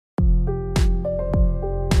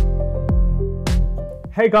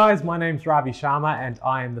Hey guys, my name's Ravi Sharma and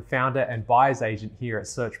I am the founder and buyer's agent here at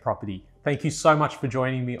Search Property. Thank you so much for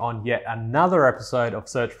joining me on yet another episode of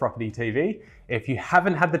Search Property TV. If you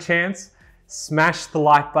haven't had the chance, smash the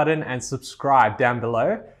like button and subscribe down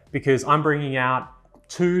below because I'm bringing out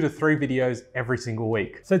 2 to 3 videos every single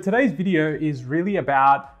week. So today's video is really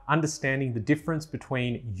about understanding the difference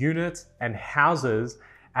between units and houses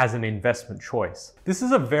as an investment choice. This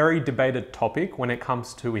is a very debated topic when it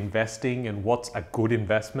comes to investing and what's a good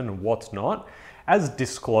investment and what's not. As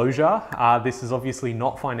disclosure, this is obviously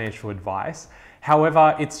not financial advice.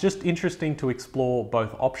 However, it's just interesting to explore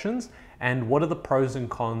both options and what are the pros and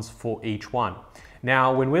cons for each one.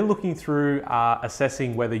 Now, when we're looking through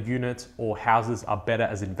assessing whether units or houses are better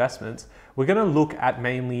as investments, we're going to look at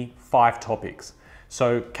mainly 5 topics.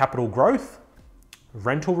 So capital growth,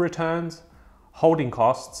 rental returns, holding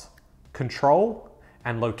costs, control,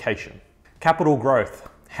 and location. Capital growth.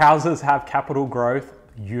 Houses have capital growth,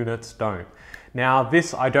 units don't. Now,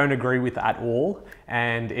 this I don't agree with at all,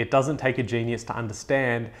 and it doesn't take a genius to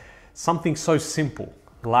understand something so simple,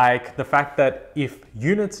 like the fact that if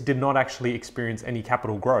units did not actually experience any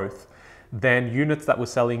capital growth, then units that were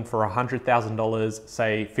selling for $100,000,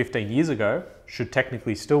 say 15 years ago, should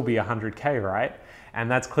technically still be 100K, right? And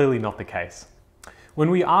that's clearly not the case. When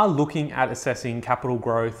we are looking at assessing capital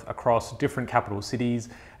growth across different capital cities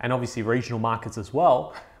and obviously regional markets as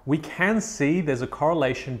well, we can see there's a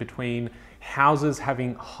correlation between houses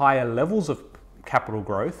having higher levels of capital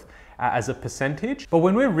growth as a percentage. But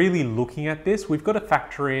when we're really looking at this, we've got to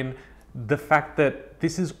factor in the fact that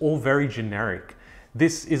this is all very generic.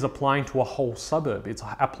 This is applying to a whole suburb, it's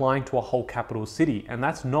applying to a whole capital city, and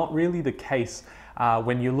that's not really the case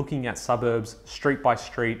when you're looking at suburbs street by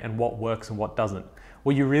street and what works and what doesn't.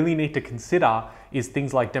 What you really need to consider is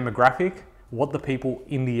things like demographic, what the people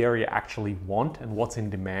in the area actually want and what's in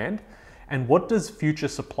demand, and what does future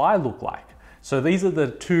supply look like. So these are the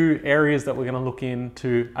 2 areas that we're going to look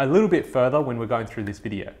into a little bit further when we're going through this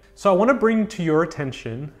video. So I want to bring to your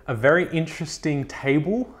attention a very interesting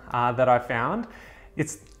table that I found.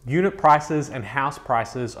 It's unit prices and house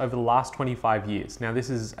prices over the last 25 years. Now this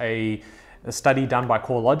is a study done by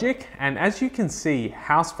CoreLogic, and as you can see,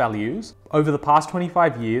 house values over the past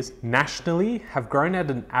 25 years nationally have grown at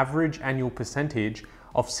an average annual percentage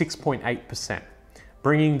of 6.8%,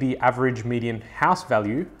 bringing the average median house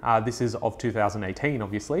value, this is of 2018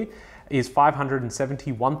 obviously, is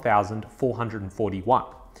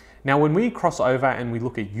 $571,441. Now when we cross over and we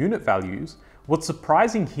look at unit values, what's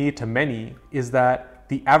surprising here to many is that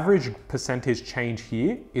the average percentage change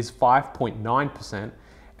here is 5.9%,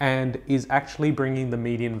 and is actually bringing the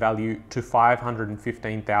median value to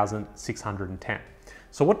 $515,610.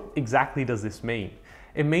 So what exactly does this mean?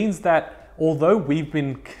 It means that although we've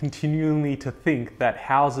been continually to think that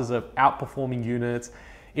houses are outperforming units,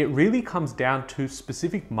 it really comes down to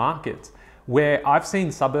specific markets where I've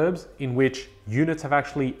seen suburbs in which units have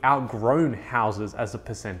actually outgrown houses as a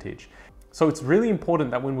percentage. So it's really important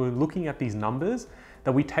that when we're looking at these numbers,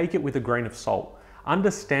 that we take it with a grain of salt.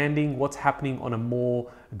 Understanding what's happening on a more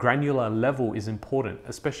granular level is important,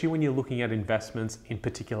 especially when you're looking at investments in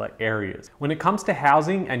particular areas. When it comes to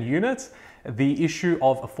housing and units, the issue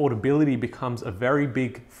of affordability becomes a very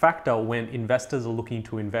big factor when investors are looking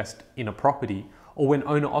to invest in a property, or when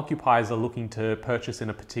owner-occupiers are looking to purchase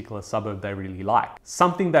in a particular suburb they really like.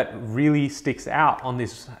 Something that really sticks out on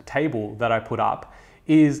this table that I put up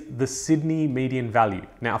is the Sydney median value.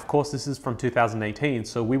 Now, of course, this is from 2018,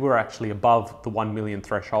 so we were actually above the 1 million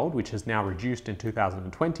threshold, which has now reduced in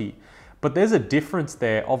 2020. But there's a difference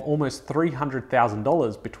there of almost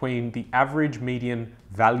 $300,000 between the average median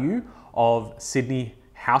value of Sydney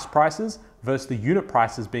house prices versus the unit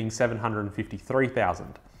prices being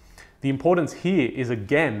 $753,000. The importance here is,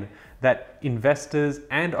 again, that investors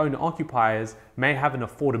and owner-occupiers may have an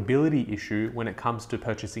affordability issue when it comes to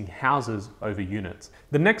purchasing houses over units.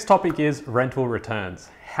 The next topic is rental returns.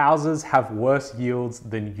 Houses have worse yields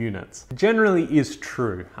than units. Generally is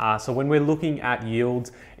true. So when we're looking at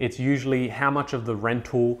yields, it's usually how much of the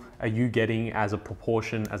rental are you getting as a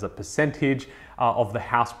proportion, as a percentage of the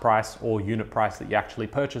house price or unit price that you actually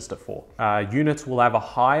purchased it for. Units will have a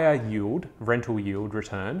higher yield, rental yield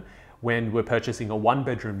return, when we're purchasing a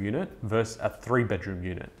 1-bedroom unit versus a 3-bedroom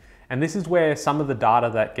unit. And this is where some of the data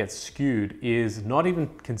that gets skewed is not even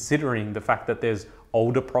considering the fact that there's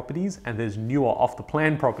older properties and there's newer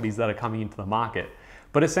off-the-plan properties that are coming into the market.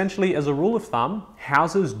 But essentially, as a rule of thumb,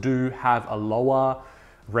 houses do have a lower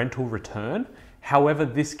rental return. However,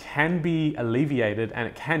 this can be alleviated and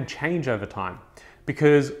it can change over time,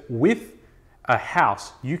 because with a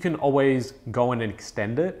house, you can always go in and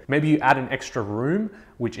extend it. Maybe you add an extra room,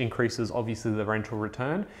 which increases obviously the rental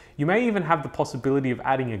return. You may even have the possibility of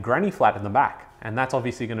adding a granny flat in the back, and that's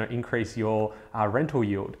obviously going to increase your rental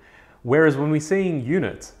yield. Whereas when we're seeing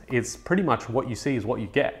units, it's pretty much what you see is what you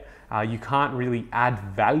get. You can't really add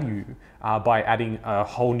value by adding a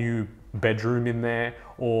whole new bedroom in there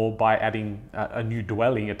or by adding a new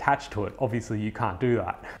dwelling attached to it. Obviously you can't do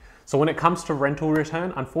that. So when it comes to rental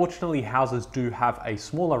return, unfortunately houses do have a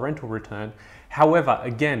smaller rental return. However,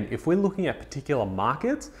 again, if we're looking at particular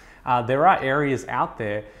markets, there are areas out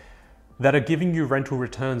there that are giving you rental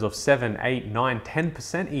returns of 7, 8, 9,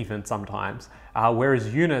 10% even sometimes.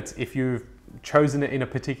 Whereas units, if you've chosen it in a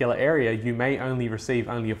particular area, you may only receive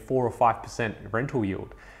only a 4 or 5% rental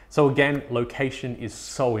yield. So again, location is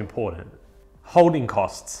so important. Holding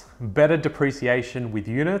costs, better depreciation with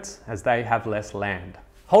units as they have less land.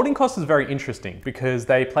 Holding costs is very interesting because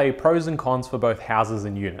they play pros and cons for both houses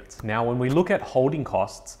and units. Now, when we look at holding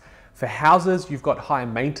costs, for houses, you've got higher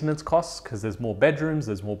maintenance costs because there's more bedrooms,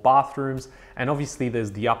 there's more bathrooms, and obviously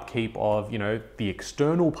there's the upkeep of, the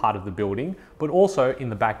external part of the building, but also in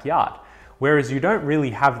the backyard. Whereas you don't really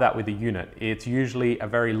have that with a unit. It's usually a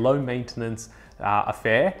very low maintenance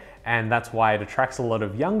affair, and that's why it attracts a lot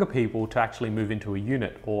of younger people to actually move into a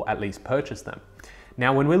unit or at least purchase them.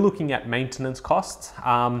 Now, when we're looking at maintenance costs,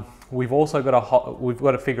 we've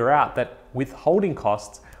got to figure out that with holding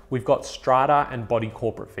costs, we've got strata and body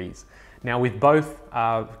corporate fees. Now, with both,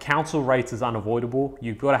 council rates is unavoidable.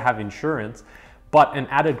 You've got to have insurance, but an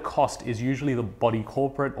added cost is usually the body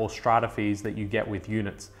corporate or strata fees that you get with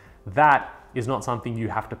units. That is not something you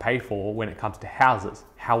have to pay for when it comes to houses.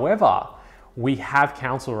 However, we have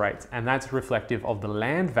council rates, and that's reflective of the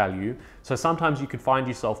land value. So sometimes you could find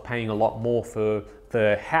yourself paying a lot more for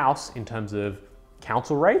the house in terms of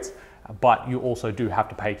council rates, but you also do have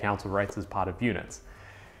to pay council rates as part of units.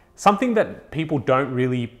 Something that people don't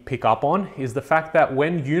really pick up on is the fact that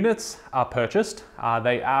when units are purchased,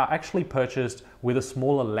 they are actually purchased with a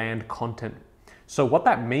smaller land content. So what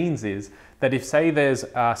that means is that if, say, there's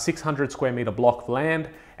a 600 square meter block of land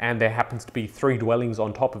and there happens to be 3 dwellings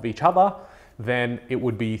on top of each other, then it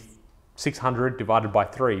would be 600 divided by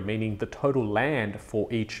 3, meaning the total land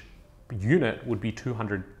for each unit would be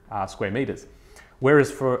 200 square meters.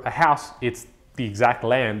 Whereas for a house, it's the exact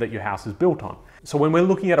land that your house is built on. So when we're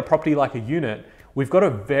looking at a property like a unit, we've got a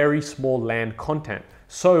very small land content.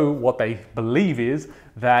 So what they believe is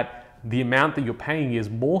that the amount that you're paying is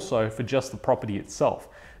more so for just the property itself.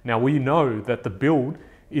 Now, we know that the build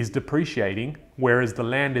is depreciating, whereas the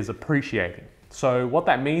land is appreciating. So what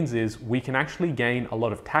that means is we can actually gain a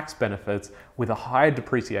lot of tax benefits with a higher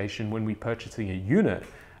depreciation when we're purchasing a unit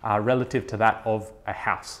relative to that of a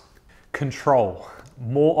house. Control,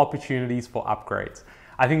 more opportunities for upgrades.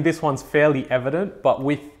 I think this one's fairly evident, but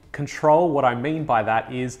with control, what I mean by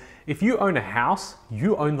that is if you own a house,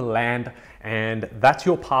 you own the land, and that's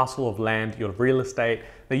your parcel of land, your real estate,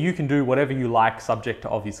 that you can do whatever you like, subject to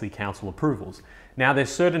obviously council approvals. Now,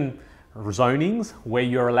 there's certain zonings where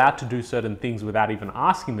you're allowed to do certain things without even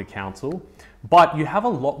asking the council, but you have a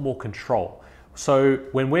lot more control. So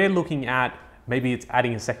when we're looking at maybe it's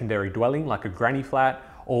adding a secondary dwelling like a granny flat,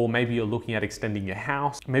 or maybe you're looking at extending your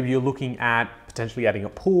house, maybe you're looking at potentially adding a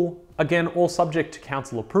pool, again, all subject to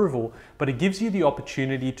council approval, but it gives you the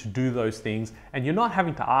opportunity to do those things and you're not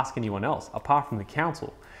having to ask anyone else apart from the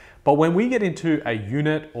council. But when we get into a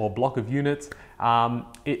unit or a block of units,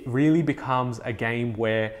 it really becomes a game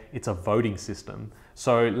where it's a voting system.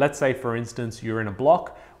 So let's say, for instance, you're in a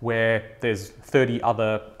block where there's 30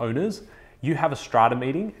 other owners. You have a strata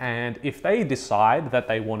meeting, and if they decide that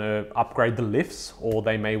they want to upgrade the lifts, or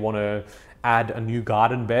they may want to add a new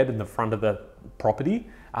garden bed in the front of the property,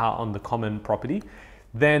 on the common property,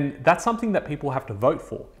 then that's something that people have to vote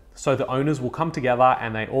for. So the owners will come together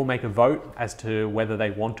and they all make a vote as to whether they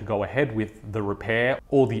want to go ahead with the repair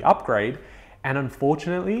or the upgrade. And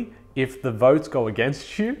unfortunately, if the votes go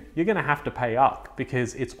against you, you're going to have to pay up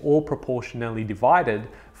because it's all proportionally divided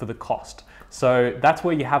for the cost. So that's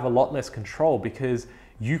where you have a lot less control, because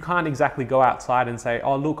you can't exactly go outside and say,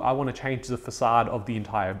 oh, look, I want to change the facade of the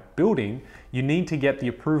entire building. You need to get the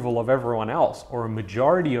approval of everyone else, or a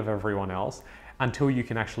majority of everyone else, until you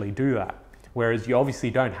can actually do that. Whereas you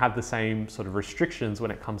obviously don't have the same sort of restrictions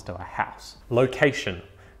when it comes to a house. Location,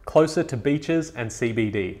 closer to beaches and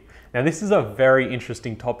CBD. Now, this is a very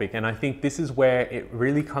interesting topic, and I think this is where it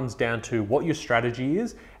really comes down to what your strategy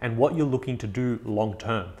is and what you're looking to do long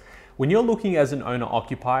term. When you're looking as an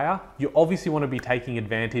owner-occupier, you obviously want to be taking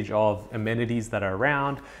advantage of amenities that are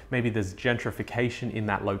around. Maybe there's gentrification in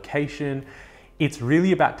that location. It's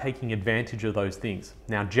really about taking advantage of those things.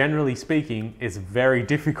 Now, generally speaking, it's very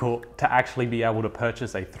difficult to actually be able to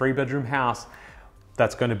purchase a 3-bedroom house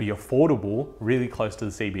that's going to be affordable really close to the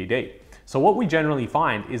CBD. So what we generally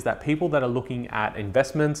find is that people that are looking at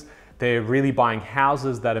investments, they're really buying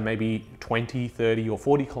houses that are maybe 20, 30 or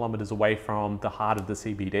 40 kilometers away from the heart of the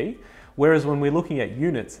CBD. Whereas when we're looking at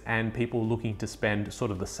units and people looking to spend sort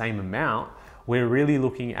of the same amount, we're really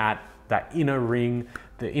looking at that inner ring,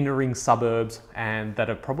 the inner ring suburbs, and that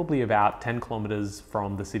are probably about 10 kilometers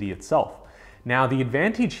from the city itself. Now, the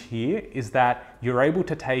advantage here is that you're able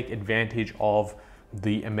to take advantage of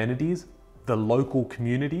the amenities, the local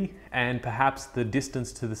community, and perhaps the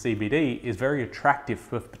distance to the CBD is very attractive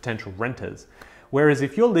for potential renters. Whereas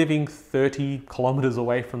if you're living 30 kilometers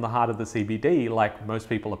away from the heart of the CBD, like most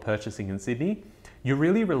people are purchasing in Sydney, you're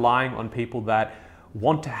really relying on people that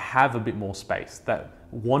want to have a bit more space, that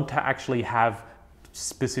want to actually have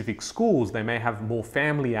specific schools. They may have more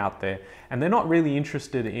family out there, and they're not really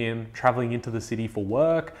interested in traveling into the city for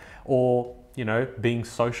work or, being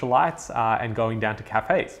socialites and going down to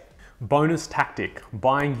cafes. Bonus tactic,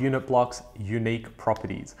 buying unit blocks, unique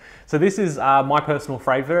properties. So this is my personal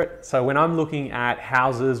favorite. So when I'm looking at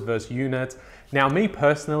houses versus units, now me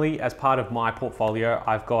personally, as part of my portfolio,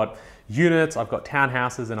 I've got units, I've got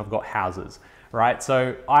townhouses, and I've got houses, right?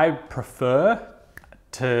 So I prefer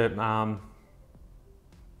to,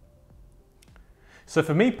 so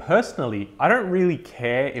for me personally, I don't really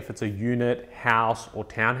care if it's a unit, house, or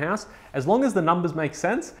townhouse. As long as the numbers make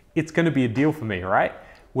sense, it's gonna be a deal for me, right?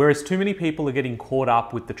 Whereas too many people are getting caught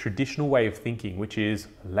up with the traditional way of thinking, which is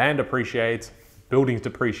land appreciates, buildings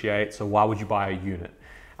depreciate, so why would you buy a unit?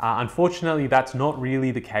 Unfortunately, that's not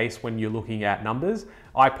really the case when you're looking at numbers.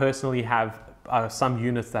 I personally have some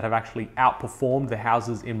units that have actually outperformed the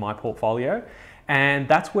houses in my portfolio. And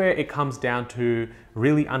that's where it comes down to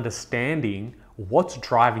really understanding what's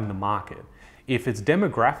driving the market. If it's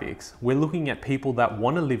demographics, we're looking at people that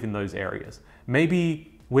want to live in those areas.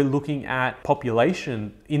 Maybe we're looking at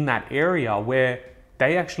population in that area where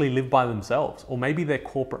they actually live by themselves, or maybe they're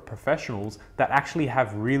corporate professionals that actually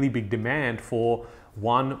have really big demand for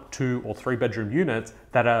 1, 2, or 3-bedroom units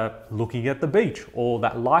that are looking at the beach or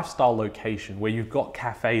that lifestyle location where you've got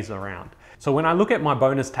cafes around. So when I look at my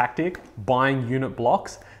bonus tactic, buying unit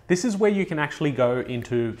blocks, this is where you can actually go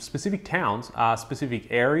into specific towns, specific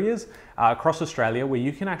areas across Australia where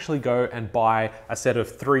you can actually go and buy a set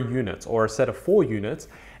of 3 units or a set of 4 units,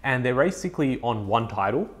 and they're basically on one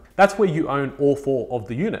title. That's where you own all 4 of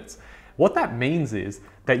the units. What that means is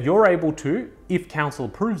that you're able to, if council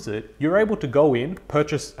approves it, you're able to go in,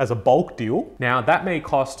 purchase as a bulk deal. Now that may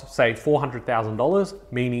cost, say, $400,000,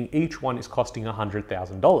 meaning each one is costing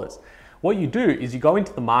 $100,000. What you do is you go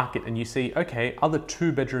into the market and you see, okay, other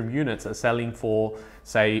 2-bedroom units are selling for,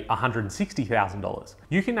 say, $160,000.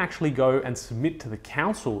 You can actually go and submit to the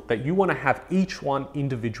council that you want to have each one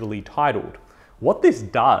individually titled. What this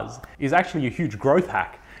does is actually a huge growth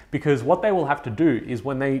hack, because what they will have to do is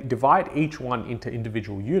when they divide each one into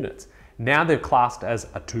individual units, now they're classed as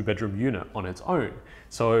a 2-bedroom unit on its own.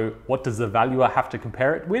 So what does the valuer have to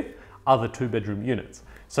compare it with? Other 2-bedroom units.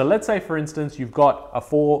 So let's say, for instance, you've got a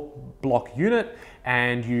 4-block unit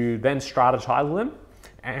and you then strata title them,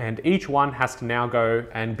 and each one has to now go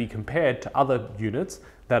and be compared to other units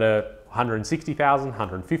that are 160,000,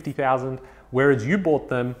 150,000, whereas you bought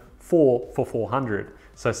them for 400.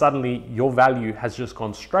 So suddenly your value has just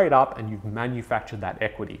gone straight up and you've manufactured that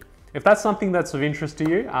equity. If that's something that's of interest to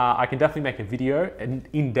you, I can definitely make a video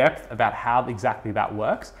in depth about how exactly that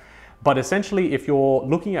works. But essentially, if you're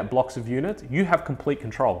looking at blocks of units, you have complete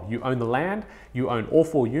control. You own the land, you own all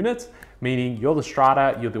 4 units, meaning you're the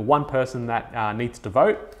strata, you're the one person that needs to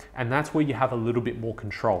vote, and that's where you have a little bit more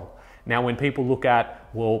control. Now, when people look at,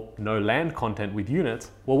 well, no land content with units,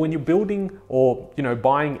 well, when you're building or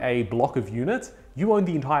buying a block of units, you own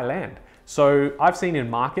the entire land. So I've seen in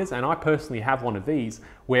markets, and I personally have one of these,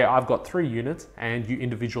 where I've got 3 units and you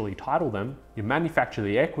individually title them, you manufacture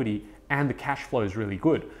the equity, and the cash flow is really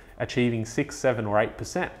good, achieving 6, 7, or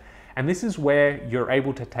 8%. And this is where you're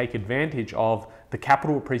able to take advantage of the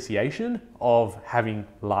capital appreciation of having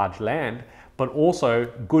large land, but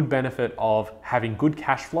also good benefit of having good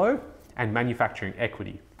cash flow and manufacturing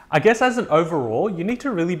equity. I guess as an overall, you need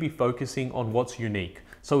to really be focusing on what's unique.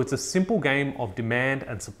 So it's a simple game of demand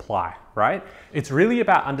and supply, right? It's really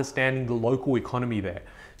about understanding the local economy there.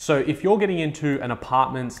 So if you're getting into an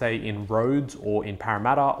apartment, say in Rhodes or in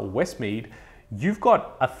Parramatta or Westmead, you've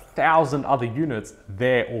got 1,000 other units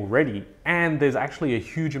there already, and there's actually a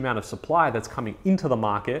huge amount of supply that's coming into the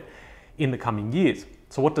market in the coming years.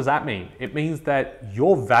 So what does that mean? It means that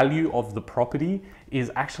your value of the property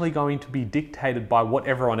is actually going to be dictated by what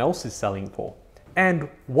everyone else is selling for. And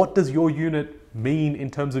what does your unit mean in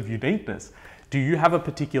terms of uniqueness? Do you have a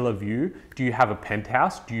particular view? Do you have a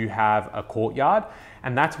penthouse? Do you have a courtyard?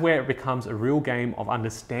 And that's where it becomes a real game of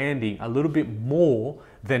understanding a little bit more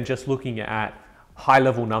than just looking at high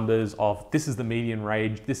level numbers of this is the median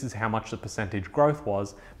range, this is how much the percentage growth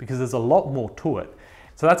was, because there's a lot more to it.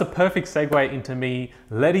 So that's a perfect segue into me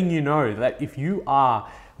letting you know that if you are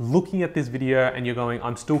looking at this video and you're going,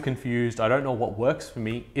 I'm still confused, I don't know what works for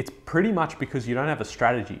me, it's pretty much because you don't have a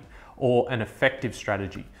strategy or an effective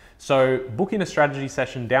strategy. So book in a strategy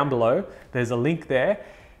session down below, there's a link there,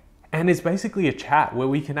 and it's basically a chat where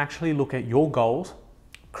we can actually look at your goals,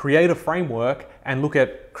 create a framework, and look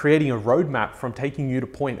at creating a roadmap from taking you to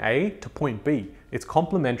point A to point B. It's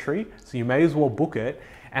complimentary, so you may as well book it,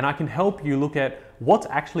 and I can help you look at what's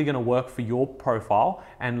actually going to work for your profile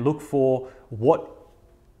and look for what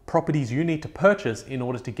properties you need to purchase in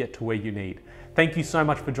order to get to where you need. Thank you so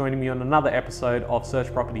much for joining me on another episode of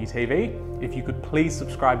Search Property TV. If you could please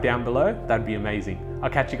subscribe down below, that'd be amazing. I'll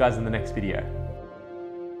catch you guys in the next video.